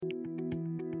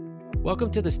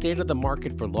Welcome to the State of the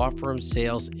Market for Law Firm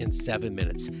Sales in 7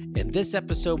 minutes. In this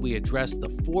episode, we address the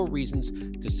 4 reasons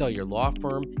to sell your law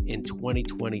firm in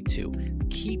 2022.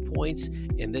 Key points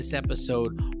in this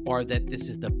episode are that this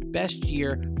is the best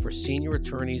year for senior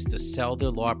attorneys to sell their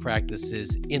law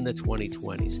practices in the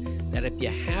 2020s. That if you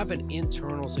have an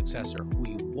internal successor who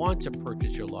you want to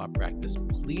purchase your law practice,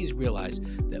 please realize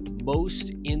that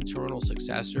most internal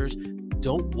successors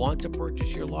don't want to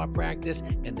purchase your law practice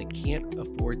and they can't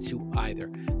afford to either.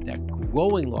 That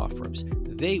growing law firms,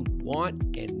 they want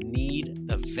and need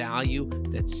the value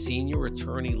that senior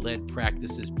attorney-led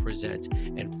practices present.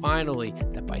 And finally,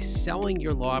 that by selling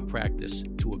your law practice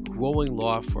to a growing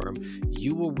law firm,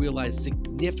 you will realize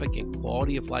significant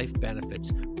quality of life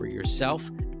benefits for yourself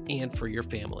and for your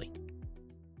family.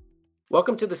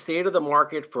 Welcome to the State of the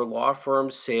Market for Law Firm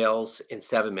Sales in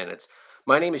 7 minutes.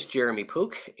 My name is Jeremy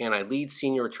Pook, and I lead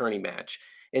Senior Attorney Match.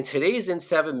 In today's In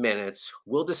 7 Minutes,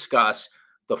 we'll discuss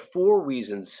the 4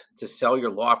 reasons to sell your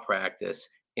law practice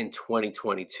in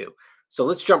 2022. So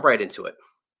let's jump right into it.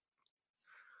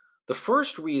 The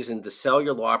first reason to sell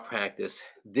your law practice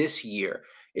this year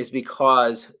is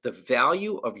because the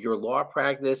value of your law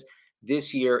practice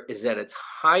this year is at its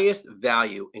highest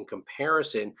value in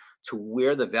comparison to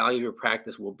where the value of your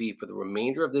practice will be for the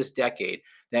remainder of this decade.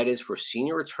 That is for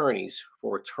senior attorneys,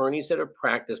 for attorneys that have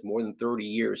practiced more than 30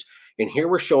 years. And here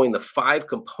we're showing the 5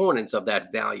 components of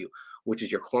that value, which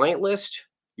is your client list,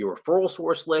 your referral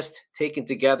source list taken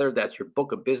together. That's your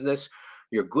book of business,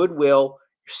 your goodwill,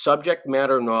 your subject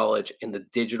matter knowledge, and the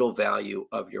digital value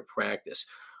of your practice.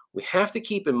 We have to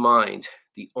keep in mind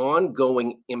the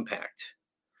ongoing impact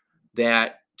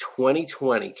that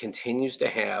 2020 continues to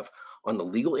have on the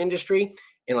legal industry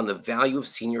and on the value of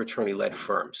senior attorney-led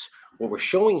firms. What we're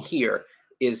showing here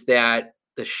is that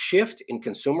the shift in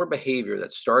consumer behavior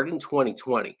that started in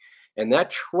 2020, and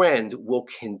that trend will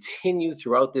continue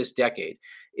throughout this decade,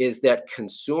 is that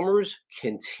consumers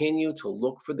continue to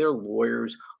look for their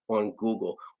lawyers on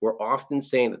Google. We're often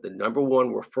saying that the number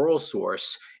one referral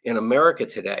source in America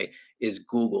today is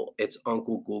Google. It's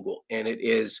Uncle Google, and it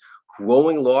is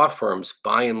growing law firms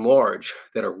by and large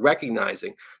that are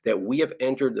recognizing that we have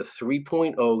entered the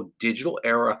 3.0 digital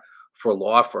era for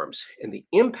law firms, and the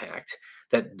impact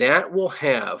that that will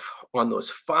have on those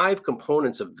 5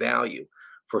 components of value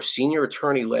for senior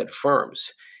attorney-led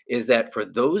firms is that for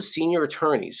those senior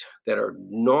attorneys that are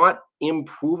not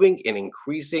improving and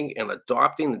increasing and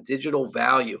adopting the digital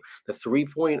value, the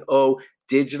 3.0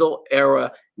 digital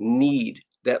era need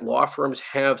that law firms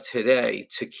have today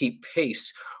to keep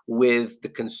pace with the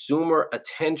consumer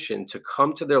attention to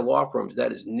come to their law firms,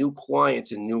 that is new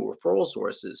clients and new referral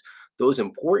sources, those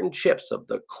important chips of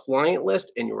the client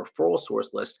list and your referral source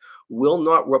list will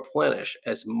not replenish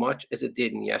as much as it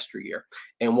did in yesteryear.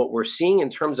 And what we're seeing in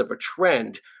terms of a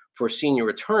trend for senior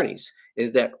attorneys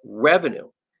is that revenue,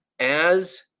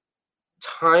 as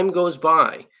time goes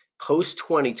by, post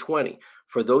 2020,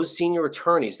 for those senior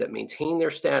attorneys that maintain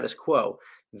their status quo,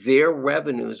 their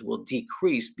revenues will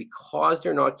decrease because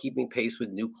they're not keeping pace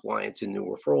with new clients and new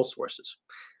referral sources.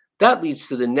 That leads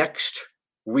to the next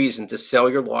reason to sell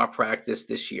your law practice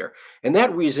this year. And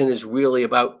that reason is really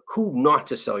about who not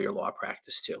to sell your law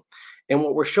practice to. And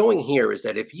what we're showing here is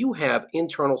that if you have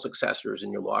internal successors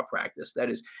in your law practice, that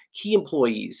is key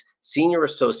employees, senior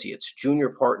associates, junior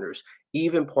partners,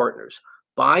 even partners,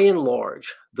 by and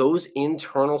large, those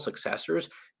internal successors,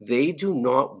 they do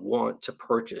not want to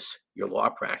purchase your law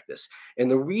practice. And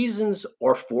the reasons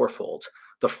are fourfold.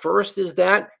 The first is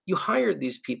that you hired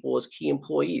these people as key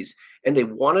employees and they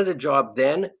wanted a job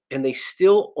then and they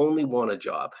still only want a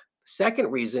job. Second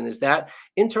reason is that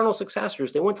internal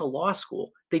successors, they went to law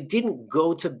school. They didn't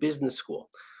go to business school.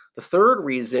 The third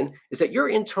reason is that your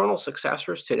internal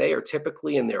successors today are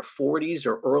typically in their 40s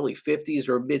or early 50s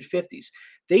or mid 50s.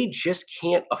 They just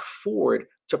can't afford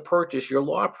to purchase your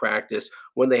law practice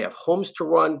when they have homes to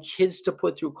run, kids to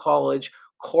put through college,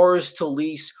 cars to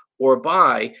lease or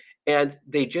buy, and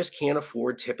they just can't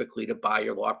afford typically to buy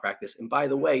your law practice. And by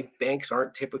the way, banks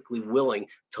aren't typically willing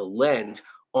to lend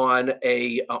on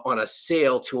a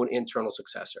sale to an internal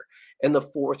successor. And the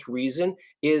fourth reason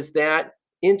is that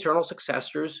internal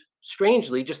successors,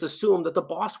 strangely, just assume that the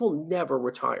boss will never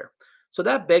retire. So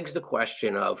that begs the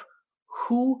question of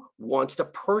who wants to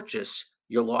purchase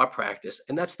your law practice?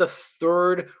 And that's the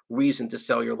third reason to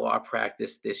sell your law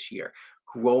practice this year.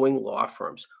 Growing law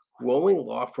firms. Growing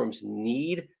law firms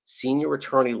need senior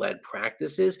attorney-led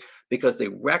practices because they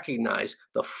recognize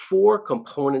the 4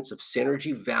 components of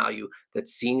synergy value that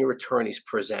senior attorneys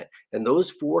present. And those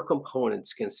 4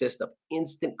 components consist of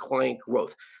instant client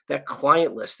growth, that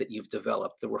client list that you've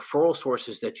developed, the referral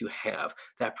sources that you have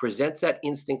that presents that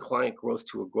instant client growth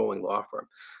to a growing law firm,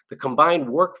 the combined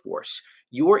workforce.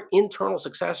 Your internal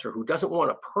successor who doesn't want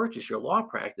to purchase your law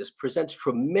practice presents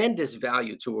tremendous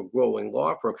value to a growing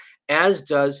law firm, as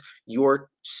does your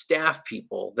staff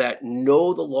people that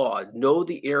know the law, know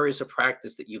the areas of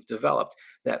practice that you've developed.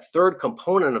 That third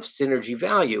component of synergy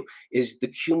value is the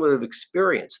cumulative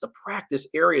experience, the practice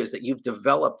areas that you've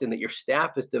developed and that your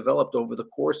staff has developed over the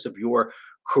course of your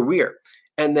career.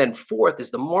 And then fourth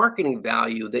is the marketing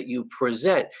value that you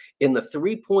present in the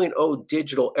 3.0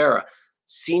 digital era.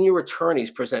 Senior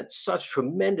attorneys present such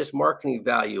tremendous marketing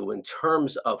value in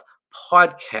terms of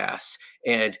podcasts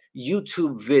and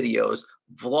YouTube videos,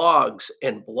 vlogs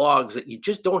and blogs that you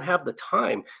just don't have the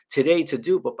time today to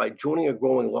do. But by joining a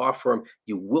growing law firm,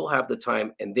 you will have the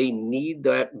time, and they need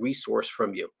that resource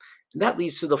from you. And that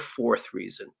leads to the fourth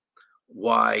reason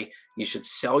why you should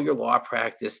sell your law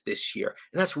practice this year.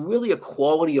 And that's really a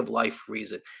quality of life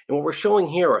reason. And what we're showing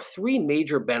here are 3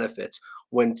 major benefits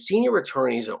when senior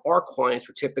attorneys and our clients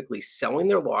are typically selling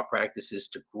their law practices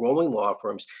to growing law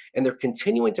firms, and they're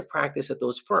continuing to practice at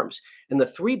those firms. And the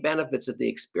 3 benefits that they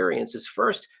experience is,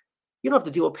 first, you don't have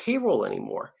to deal with payroll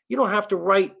anymore. You don't have to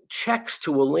write checks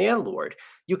to a landlord.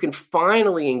 You can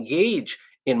finally engage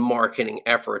in marketing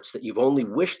efforts that you've only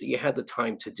wished that you had the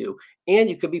time to do, and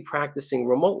you could be practicing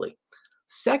remotely.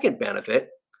 Second benefit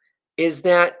is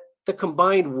that the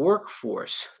combined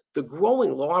workforce, the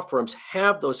growing law firms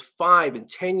have those 5 and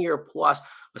 10-year plus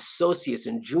associates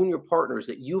and junior partners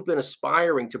that you've been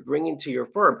aspiring to bring into your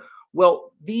firm.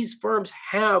 Well, these firms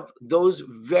have those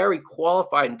very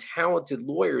qualified and talented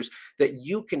lawyers that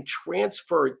you can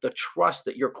transfer the trust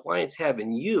that your clients have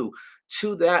in you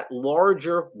to that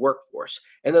larger workforce.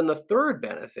 And then the third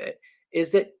benefit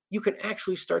is that you can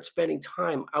actually start spending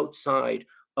time outside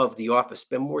of the office,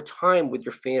 spend more time with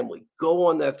your family, go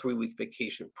on that 3-week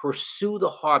vacation, pursue the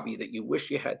hobby that you wish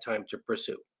you had time to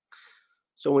pursue.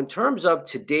 So in terms of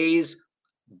today's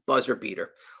buzzer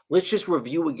beater, let's just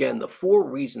review again the 4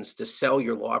 reasons to sell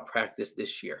your law practice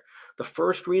this year. The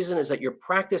first reason is that your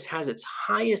practice has its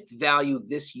highest value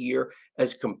this year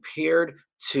as compared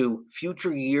to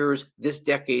future years this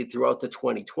decade throughout the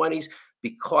 2020s,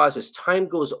 because as time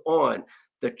goes on,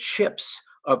 the chips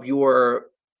of your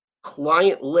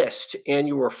client list and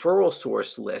your referral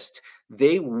source list,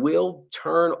 they will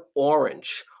turn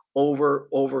orange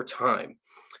over time.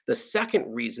 The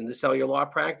second reason to sell your law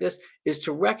practice is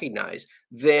to recognize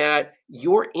that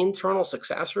your internal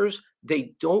successors,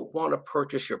 they don't want to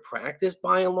purchase your practice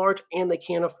by and large, and they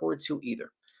can't afford to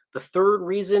either. The third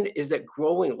reason is that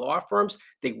growing law firms,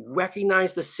 they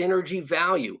recognize the synergy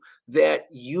value that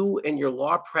you and your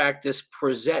law practice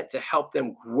present to help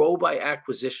them grow by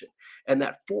acquisition. And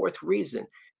that fourth reason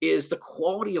is the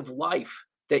quality of life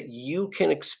that you can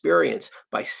experience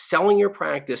by selling your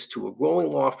practice to a growing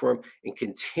law firm and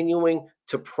continuing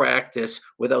to practice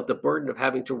without the burden of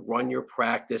having to run your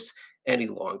practice any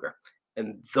longer.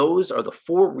 And those are the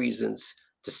 4 reasons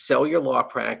to sell your law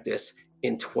practice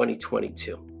in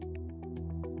 2022.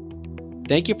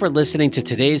 Thank you for listening to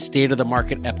today's State of the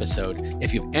Market episode.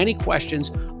 If you have any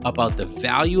questions about the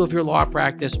value of your law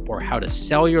practice or how to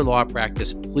sell your law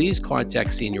practice, please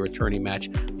contact Senior Attorney Match.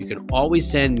 You can always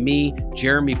send me,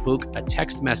 Jeremy Pook, a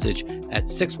text message at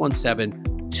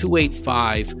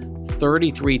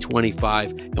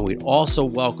 617-285-3325. And we'd also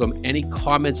welcome any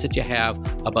comments that you have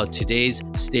about today's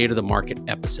State of the Market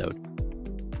episode.